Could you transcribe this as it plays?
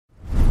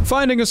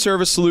Finding a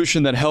service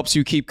solution that helps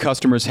you keep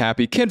customers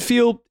happy can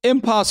feel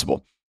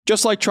impossible,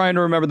 just like trying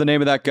to remember the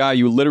name of that guy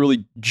you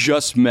literally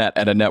just met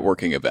at a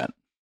networking event.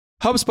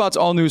 HubSpot's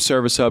all-new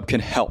Service Hub can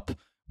help,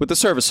 with the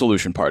service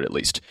solution part at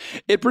least.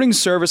 It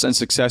brings service and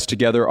success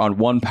together on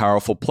one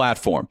powerful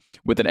platform,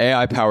 with an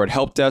AI-powered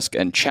help desk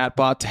and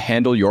chatbot to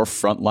handle your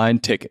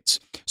frontline tickets,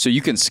 so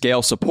you can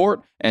scale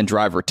support and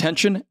drive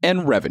retention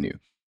and revenue.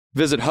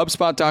 Visit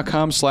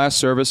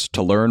HubSpot.com/service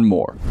to learn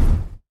more.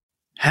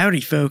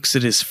 Howdy, folks.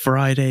 It is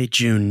Friday,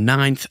 June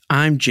 9th.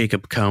 I'm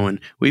Jacob Cohen.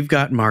 We've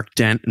got Mark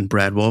Dent and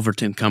Brad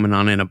Wolverton coming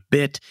on in a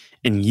bit,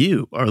 and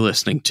you are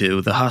listening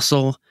to The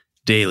Hustle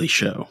Daily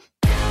Show.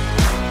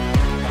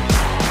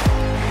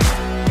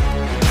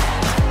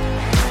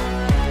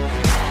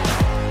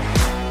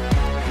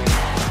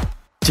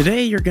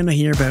 Today, you're going to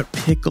hear about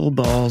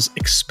pickleball's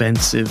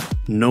expensive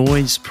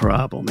noise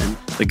problem and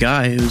the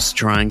guy who's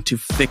trying to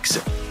fix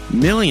it.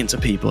 Millions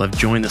of people have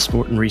joined the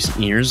sport in recent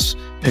years.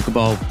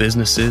 Pickleball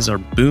businesses are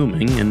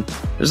booming, and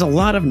there's a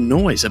lot of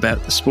noise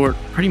about the sport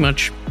pretty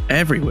much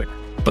everywhere.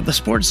 But the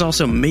sport is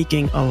also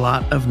making a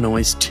lot of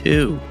noise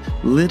too,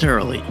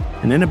 literally.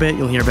 And in a bit,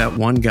 you'll hear about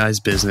one guy's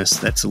business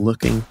that's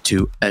looking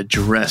to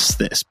address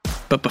this.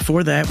 But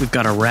before that, we've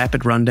got a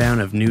rapid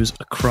rundown of news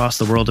across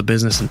the world of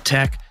business and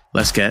tech.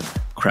 Let's get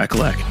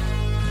crack-a-lackin'.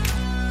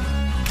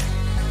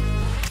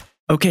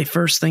 Okay,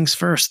 first things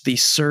first, the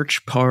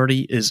search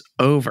party is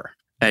over.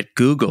 At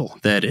Google,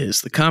 that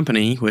is, the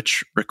company,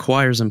 which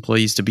requires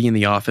employees to be in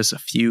the office a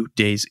few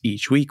days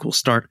each week, will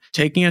start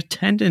taking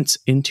attendance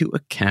into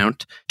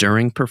account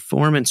during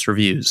performance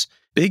reviews.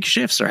 Big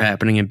shifts are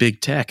happening in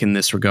big tech in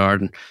this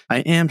regard, and I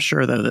am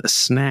sure, though, that the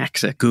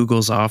snacks at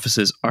Google's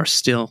offices are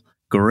still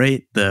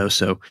great, though,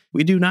 so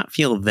we do not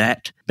feel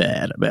that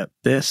bad about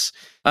this.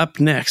 Up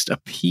next, a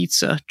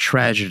pizza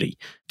tragedy.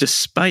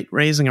 Despite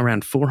raising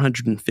around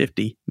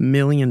 $450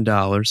 million,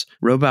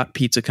 robot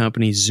pizza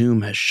company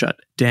Zoom has shut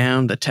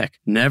down. The tech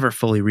never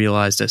fully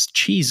realized as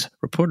cheese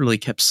reportedly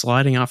kept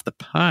sliding off the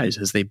pies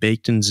as they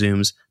baked in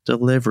Zoom's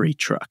delivery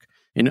truck.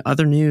 In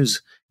other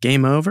news,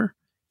 game over?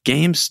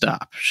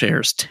 GameStop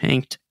shares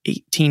tanked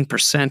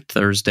 18%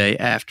 Thursday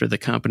after the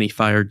company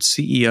fired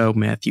CEO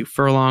Matthew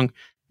Furlong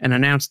and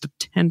announced a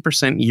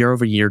 10%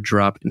 year-over-year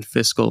drop in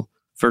fiscal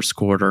first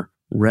quarter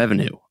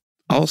revenue.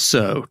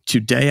 Also,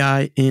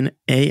 today in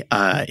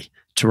AI,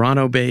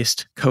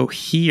 Toronto-based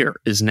Cohere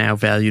is now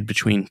valued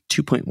between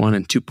 $2.1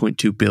 and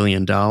 $2.2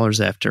 billion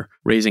after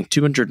raising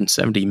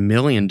 $270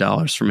 million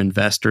from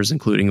investors,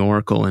 including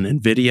Oracle and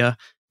NVIDIA.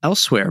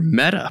 Elsewhere,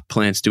 Meta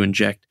plans to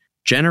inject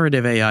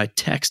generative AI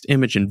text,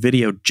 image, and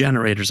video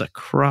generators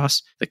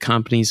across the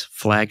company's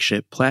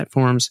flagship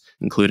platforms,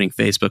 including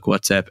Facebook,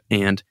 WhatsApp,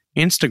 and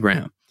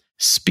Instagram.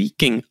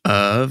 Speaking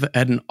of,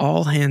 at an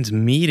all-hands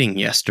meeting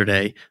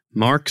yesterday,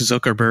 Mark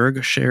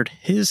Zuckerberg shared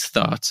his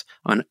thoughts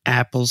on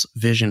Apple's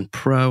Vision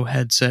Pro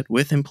headset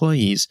with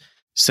employees,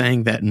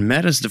 saying that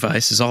Meta's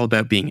device is all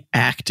about being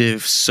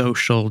active,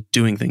 social,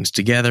 doing things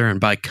together, and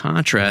by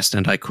contrast,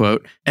 and I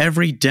quote,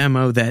 every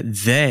demo that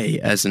they,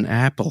 as in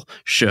Apple,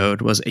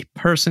 showed was a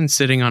person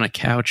sitting on a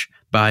couch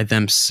by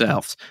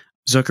themselves.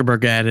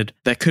 Zuckerberg added,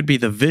 that could be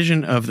the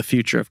vision of the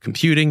future of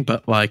computing,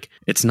 but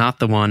it's not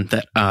the one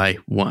that I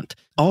want.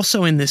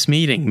 Also in this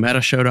meeting,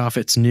 Meta showed off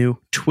its new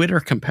Twitter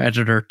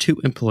competitor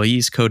to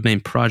employees,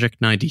 codenamed Project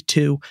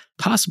 92,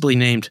 possibly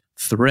named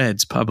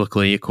Threads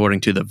publicly,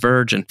 according to The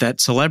Verge, and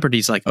that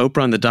celebrities like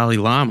Oprah and the Dalai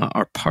Lama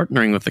are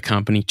partnering with the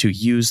company to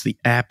use the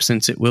app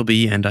since it will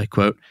be, and I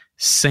quote,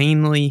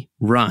 sanely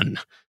run.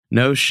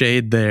 No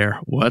shade there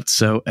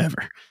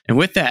whatsoever. And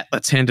with that,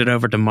 let's hand it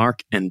over to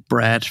Mark and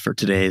Brad for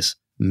today's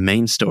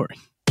main story.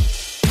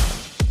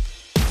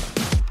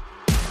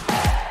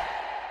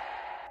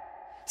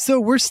 So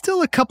we're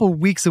still a couple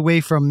weeks away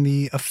from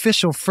the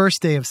official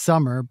first day of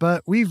summer,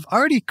 but we've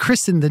already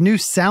christened the new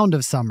sound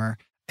of summer.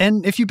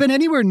 And if you've been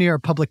anywhere near a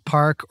public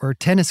park or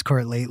tennis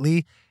court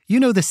lately,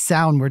 you know the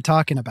sound we're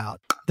talking about.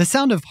 The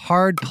sound of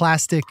hard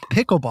plastic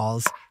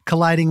pickleballs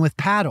colliding with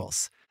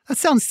paddles. That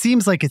sound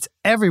seems like it's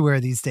everywhere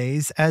these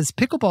days, as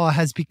pickleball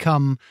has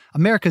become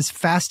America's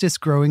fastest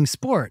growing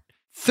sport.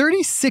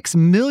 36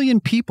 million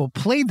people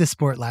played the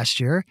sport last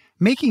year,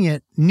 making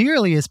it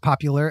nearly as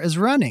popular as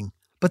running.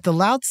 But the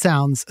loud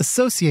sounds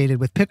associated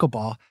with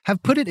pickleball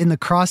have put it in the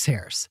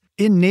crosshairs.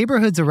 In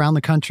neighborhoods around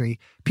the country,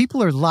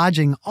 people are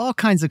lodging all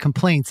kinds of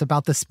complaints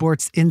about the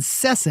sport's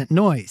incessant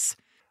noise.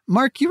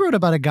 Mark, you wrote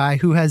about a guy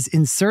who has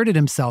inserted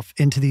himself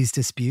into these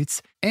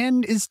disputes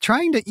and is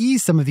trying to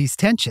ease some of these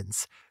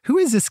tensions. Who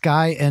is this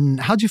guy and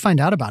how'd you find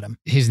out about him?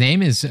 His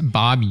name is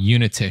Bob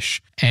Unitish,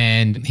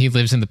 and he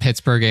lives in the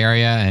Pittsburgh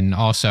area and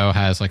also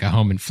has a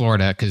home in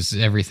Florida because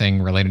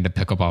everything related to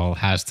pickleball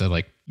has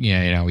to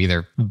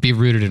either be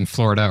rooted in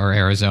Florida or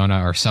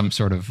Arizona or some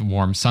sort of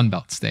warm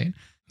Sunbelt state.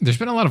 There's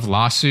been a lot of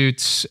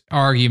lawsuits,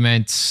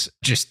 arguments,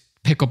 just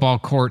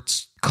pickleball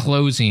courts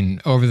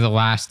closing over the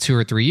last 2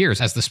 or 3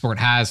 years as the sport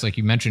has, like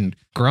you mentioned,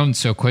 grown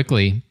so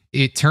quickly.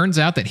 It turns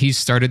out that he's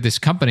started this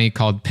company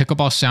called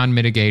Pickleball Sound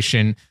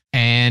Mitigation,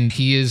 and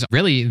he is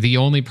really the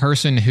only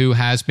person who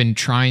has been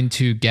trying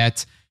to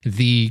get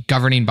the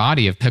governing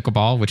body of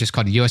pickleball, which is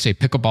called USA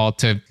Pickleball,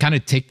 to kind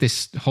of take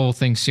this whole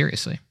thing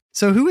seriously.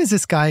 So who is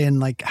this guy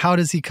and like how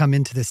does he come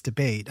into this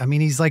debate? I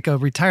mean, he's like a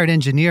retired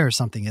engineer or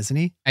something, isn't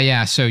he?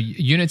 Yeah, so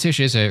Unitish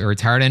is a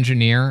retired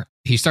engineer.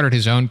 He started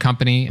his own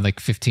company like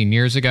 15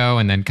 years ago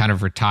and then kind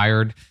of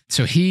retired.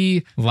 So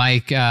he,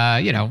 like,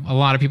 a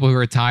lot of people who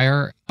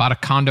retire, bought a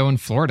condo in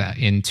Florida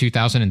in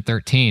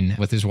 2013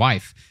 with his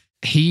wife.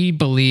 He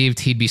believed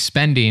he'd be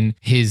spending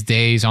his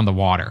days on the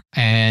water.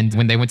 And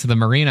when they went to the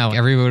marina,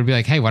 everyone would be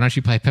like, hey, why don't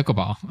you play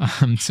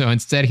pickleball? So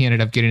instead, he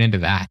ended up getting into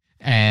that.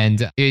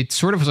 And it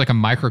sort of was like a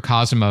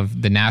microcosm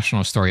of the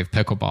national story of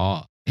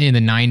pickleball. In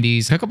the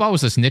 90s, pickleball was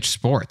this niche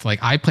sport. Like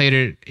I played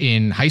it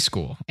in high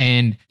school,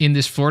 and in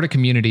this Florida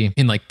community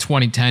in like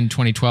 2010,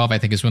 2012, I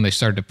think is when they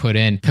started to put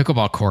in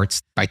pickleball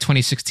courts. By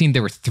 2016,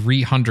 there were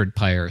 300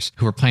 players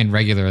who were playing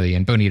regularly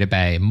in Bonita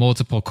Bay,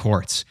 multiple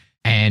courts.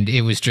 And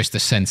it was just a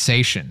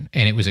sensation,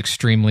 and it was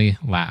extremely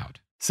loud.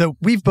 So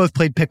we've both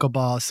played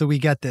pickleball, so we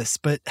get this,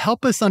 but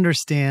help us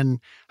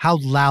understand how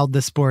loud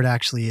the sport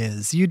actually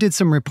is. You did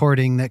some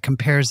reporting that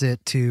compares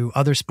it to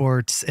other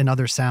sports and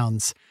other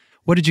sounds.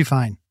 What did you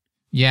find?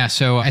 Yeah,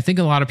 so I think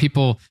a lot of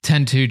people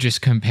tend to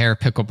just compare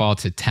pickleball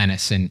to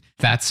tennis, and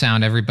that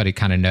sound everybody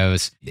kind of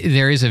knows.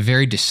 There is a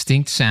very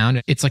distinct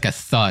sound. It's like a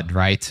thud,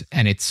 right?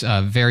 And it's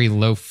a very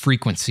low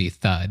frequency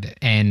thud.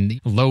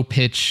 And low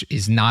pitch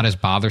is not as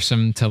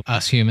bothersome to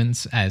us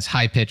humans as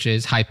high pitch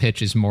is. High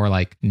pitch is more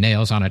like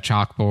nails on a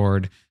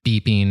chalkboard,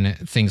 beeping,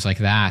 things like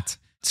that.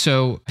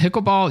 So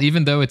pickleball,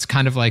 even though it's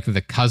kind of like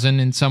the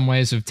cousin in some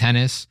ways of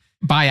tennis,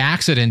 by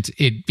accident,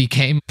 it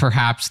became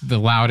perhaps the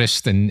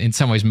loudest and in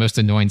some ways most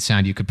annoying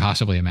sound you could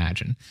possibly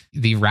imagine.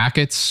 The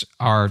rackets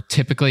are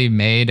typically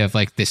made of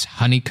like this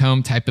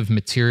honeycomb type of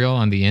material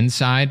on the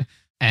inside.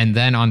 And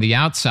then on the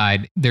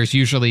outside, there's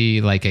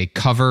usually like a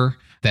cover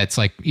that's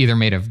like either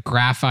made of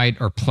graphite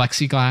or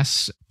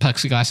plexiglass.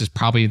 Plexiglass is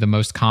probably the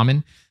most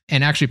common.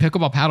 And actually,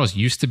 pickleball paddles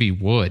used to be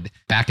wood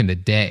back in the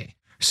day.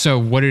 So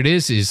what it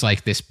is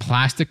like this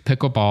plastic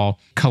pickleball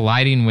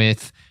colliding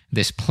with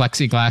this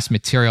plexiglass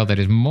material that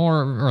is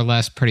more or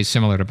less pretty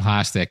similar to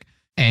plastic.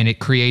 And it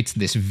creates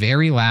this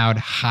very loud,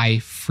 high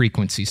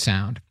frequency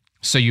sound.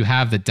 So you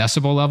have the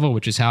decibel level,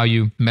 which is how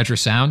you measure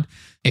sound.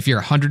 If you're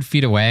 100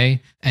 feet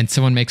away and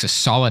someone makes a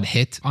solid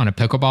hit on a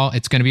pickleball,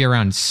 it's going to be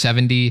around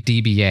 70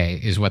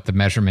 dBA is what the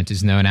measurement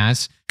is known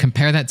as.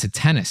 Compare that to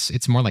tennis,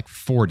 it's more like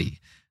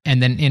 40.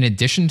 And then in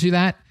addition to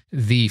that,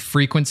 the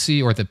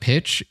frequency or the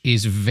pitch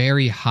is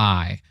very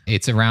high.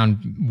 It's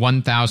around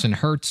 1,000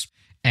 hertz.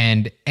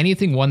 And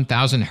anything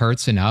 1,000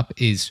 hertz and up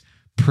is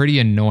pretty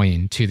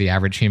annoying to the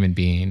average human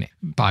being.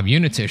 Bob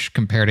Unitish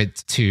compared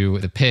it to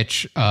the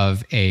pitch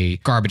of a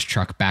garbage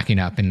truck backing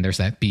up, and there's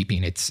that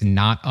beeping. It's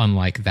not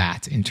unlike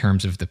that in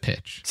terms of the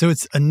pitch. So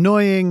it's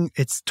annoying.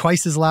 It's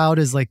twice as loud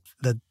as like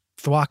the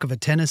thwack of a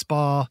tennis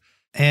ball.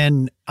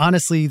 And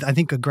honestly, I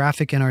think a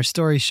graphic in our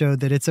story showed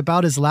that it's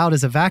about as loud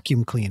as a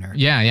vacuum cleaner.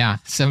 Yeah.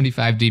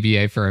 75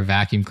 dBA for a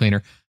vacuum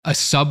cleaner. A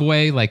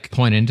subway, like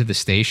pulling into the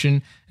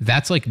station,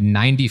 that's like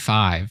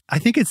 95. I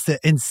think it's the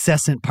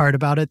incessant part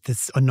about it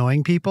that's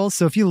annoying people.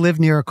 So if you live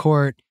near a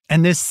court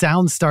and this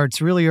sound starts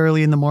really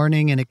early in the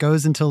morning and it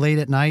goes until late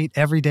at night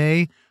every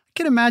day, I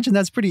can imagine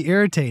that's pretty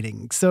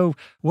irritating. So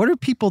what are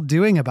people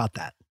doing about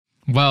that?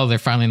 Well, they're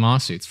filing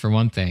lawsuits for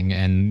one thing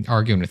and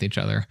arguing with each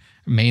other,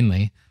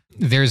 mainly.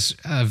 There's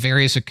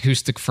various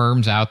acoustic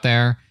firms out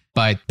there,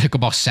 but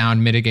Pickleball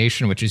Sound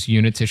Mitigation, which is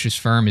Unitish's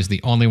firm, is the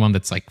only one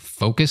that's like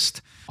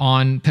focused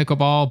on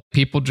pickleball.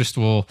 People just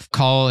will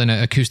call an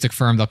acoustic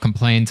firm. They'll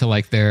complain to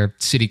like their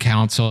city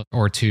council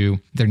or to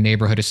their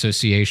neighborhood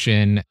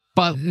association,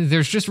 but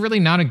there's just really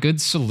not a good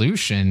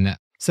solution.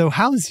 So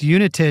how's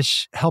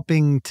Unitish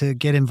helping to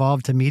get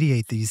involved to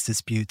mediate these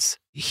disputes?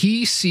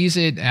 He sees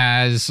it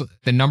as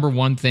the number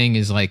one thing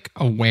is like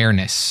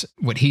awareness,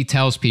 what he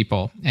tells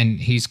people. And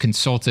he's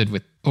consulted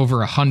with over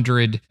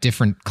 100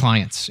 different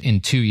clients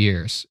in 2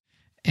 years.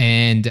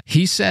 And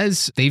he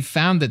says they've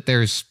found that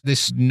there's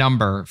this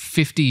number,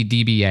 50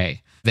 dBA,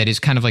 that is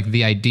kind of like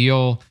the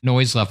ideal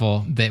noise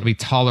level that would be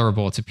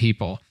tolerable to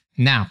people.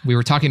 Now, we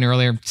were talking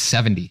earlier,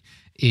 70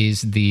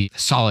 is the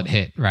solid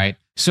hit, right?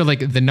 So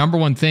like the number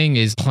one thing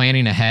is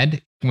planning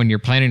ahead. When you're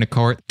planning a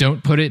court,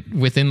 don't put it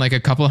within like a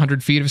couple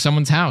hundred feet of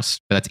someone's house.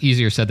 That's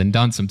easier said than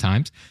done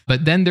sometimes.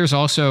 But then there's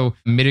also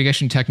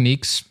mitigation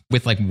techniques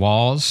with like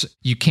walls.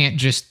 You can't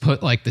just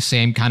put like the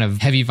same kind of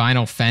heavy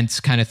vinyl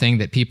fence kind of thing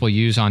that people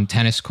use on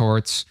tennis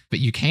courts, but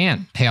you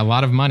can pay a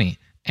lot of money.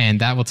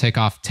 And that will take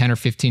off 10 or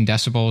 15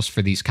 decibels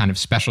for these kind of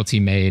specialty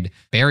made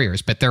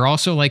barriers. But they're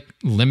also like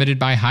limited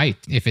by height.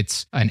 If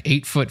it's an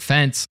 8-foot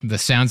fence, the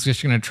sound's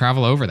just going to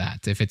travel over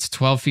that. If it's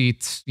 12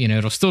 feet,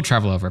 it'll still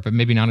travel over it, but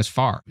maybe not as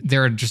far.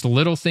 There are just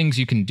little things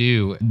you can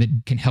do that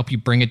can help you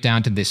bring it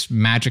down to this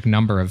magic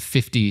number of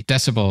 50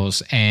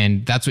 decibels.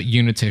 And that's what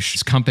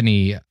Unitish's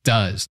company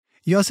does.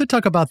 You also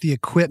talk about the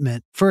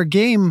equipment. For a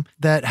game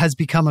that has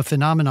become a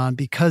phenomenon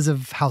because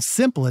of how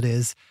simple it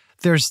is,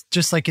 there's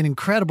just like an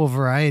incredible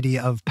variety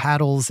of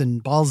paddles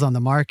and balls on the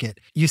market.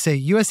 You say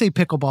USA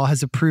Pickleball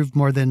has approved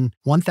more than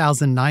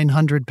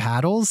 1,900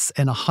 paddles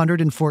and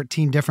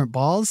 114 different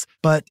balls,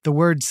 but the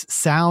words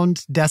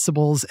sound,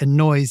 decibels, and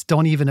noise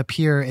don't even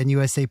appear in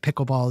USA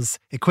Pickleball's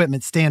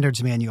equipment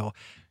standards manual.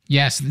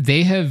 Yes,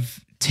 they have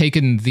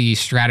taken the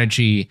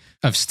strategy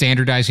of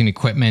standardizing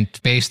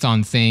equipment based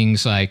on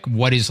things like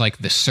what is like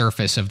the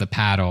surface of the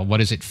paddle, what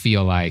does it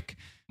feel like,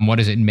 what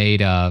is it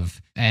made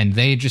of, and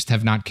they just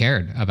have not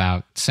cared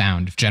about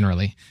sound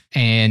generally.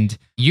 And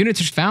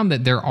Unitich found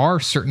that there are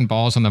certain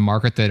balls on the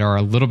market that are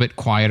a little bit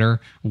quieter,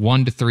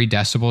 1 to 3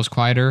 decibels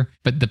quieter,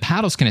 but the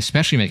paddles can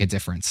especially make a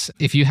difference.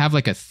 If you have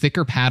like a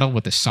thicker paddle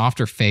with a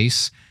softer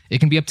face, it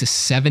can be up to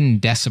 7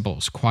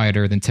 decibels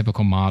quieter than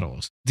typical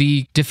models.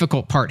 The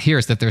difficult part here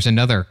is that there's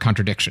another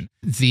contradiction.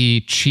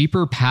 The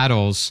cheaper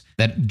paddles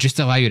that just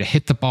allow you to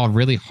hit the ball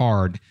really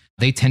hard,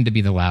 they tend to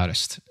be the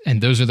loudest.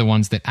 And those are the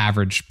ones that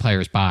average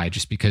players buy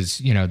just because,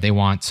 they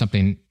want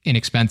something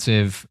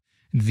inexpensive.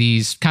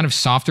 These kind of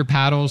softer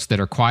paddles that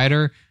are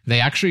quieter, they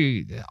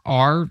actually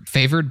are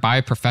favored by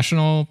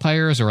professional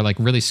players or like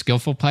really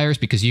skillful players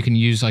because you can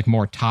use like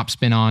more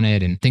topspin on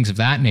it and things of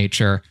that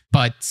nature.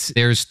 But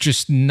there's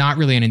just not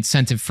really an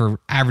incentive for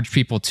average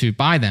people to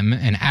buy them.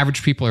 And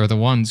average people are the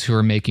ones who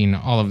are making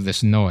all of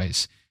this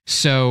noise.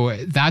 So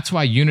that's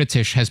why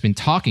Unitich has been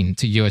talking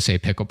to USA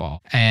Pickleball.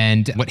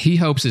 And what he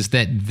hopes is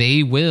that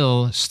they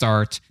will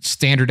start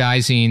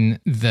standardizing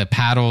the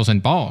paddles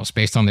and balls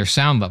based on their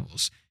sound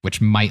levels,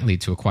 which might lead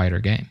to a quieter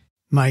game.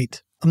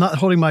 Might. I'm not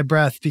holding my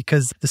breath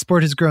because the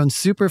sport has grown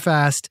super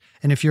fast.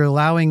 And if you're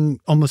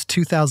allowing almost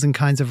 2,000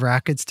 kinds of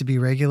rackets to be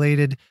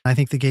regulated, I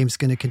think the game's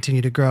going to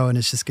continue to grow and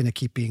it's just going to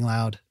keep being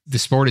loud. The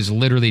sport is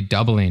literally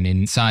doubling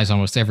in size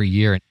almost every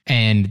year.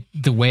 And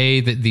the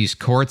way that these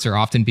courts are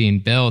often being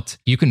built,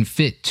 you can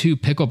fit 2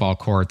 pickleball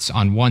courts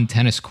on 1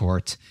 tennis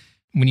court.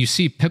 When you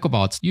see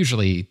pickleball, it's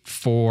usually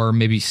 4,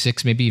 maybe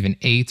 6, maybe even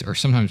 8 or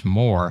sometimes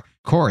more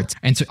courts.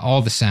 And so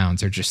all the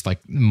sounds are just like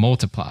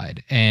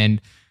multiplied.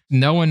 And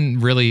no one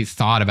really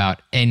thought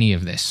about any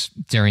of this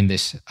during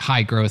this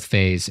high growth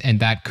phase, and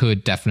that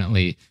could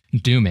definitely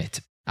doom it.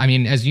 I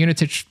mean, as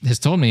Unitich has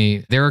told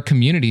me, there are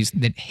communities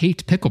that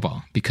hate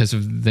pickleball because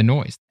of the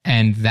noise,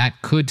 and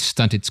that could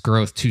stunt its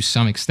growth to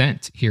some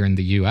extent here in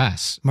the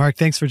US. Mark,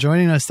 thanks for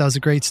joining us. That was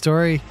a great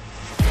story.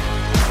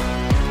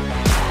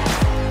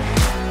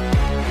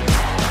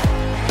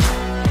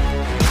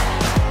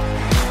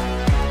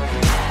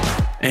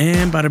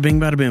 And bada bing,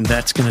 bada boom,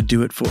 that's going to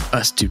do it for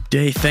us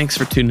today. Thanks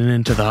for tuning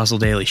in to the Hustle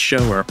Daily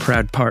Show. We're a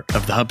proud part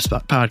of the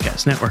HubSpot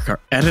Podcast Network. Our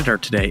editor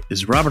today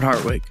is Robert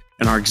Hartwig,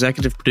 and our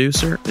executive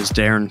producer is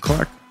Darren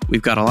Clark.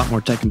 We've got a lot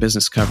more tech and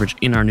business coverage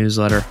in our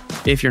newsletter.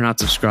 If you're not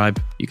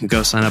subscribed, you can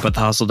go sign up at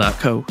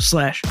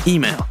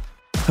thehustle.co/email.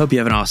 Hope you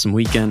have an awesome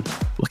weekend.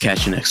 We'll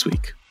catch you next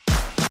week.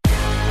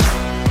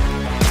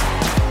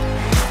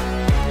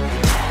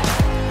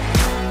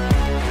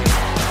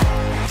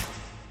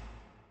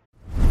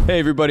 Hey,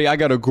 everybody, I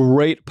got a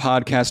great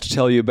podcast to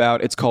tell you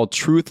about. It's called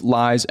Truth,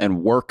 Lies,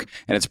 and Work,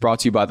 and it's brought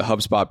to you by the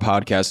HubSpot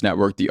Podcast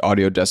Network, the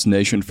audio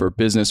destination for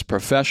business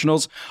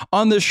professionals.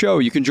 On this show,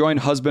 you can join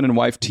husband and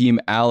wife team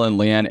Al and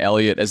Leanne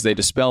Elliott as they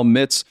dispel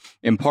myths,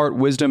 impart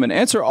wisdom, and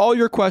answer all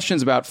your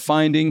questions about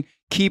finding,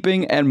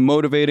 keeping, and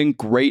motivating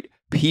great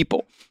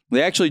people.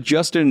 They actually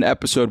just did an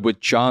episode with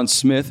John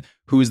Smith,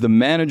 who is the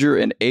manager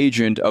and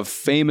agent of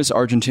famous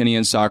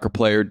Argentinian soccer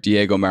player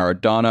Diego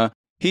Maradona.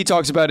 He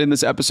talks about in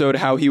this episode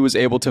how he was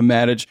able to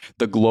manage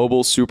the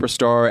global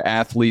superstar,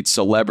 athlete,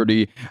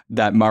 celebrity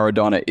that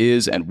Maradona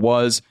is and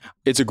was.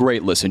 It's a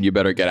great listen. You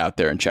better get out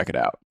there and check it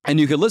out. And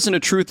you can listen to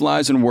Truth,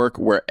 Lies, and Work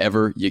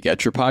wherever you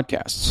get your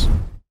podcasts.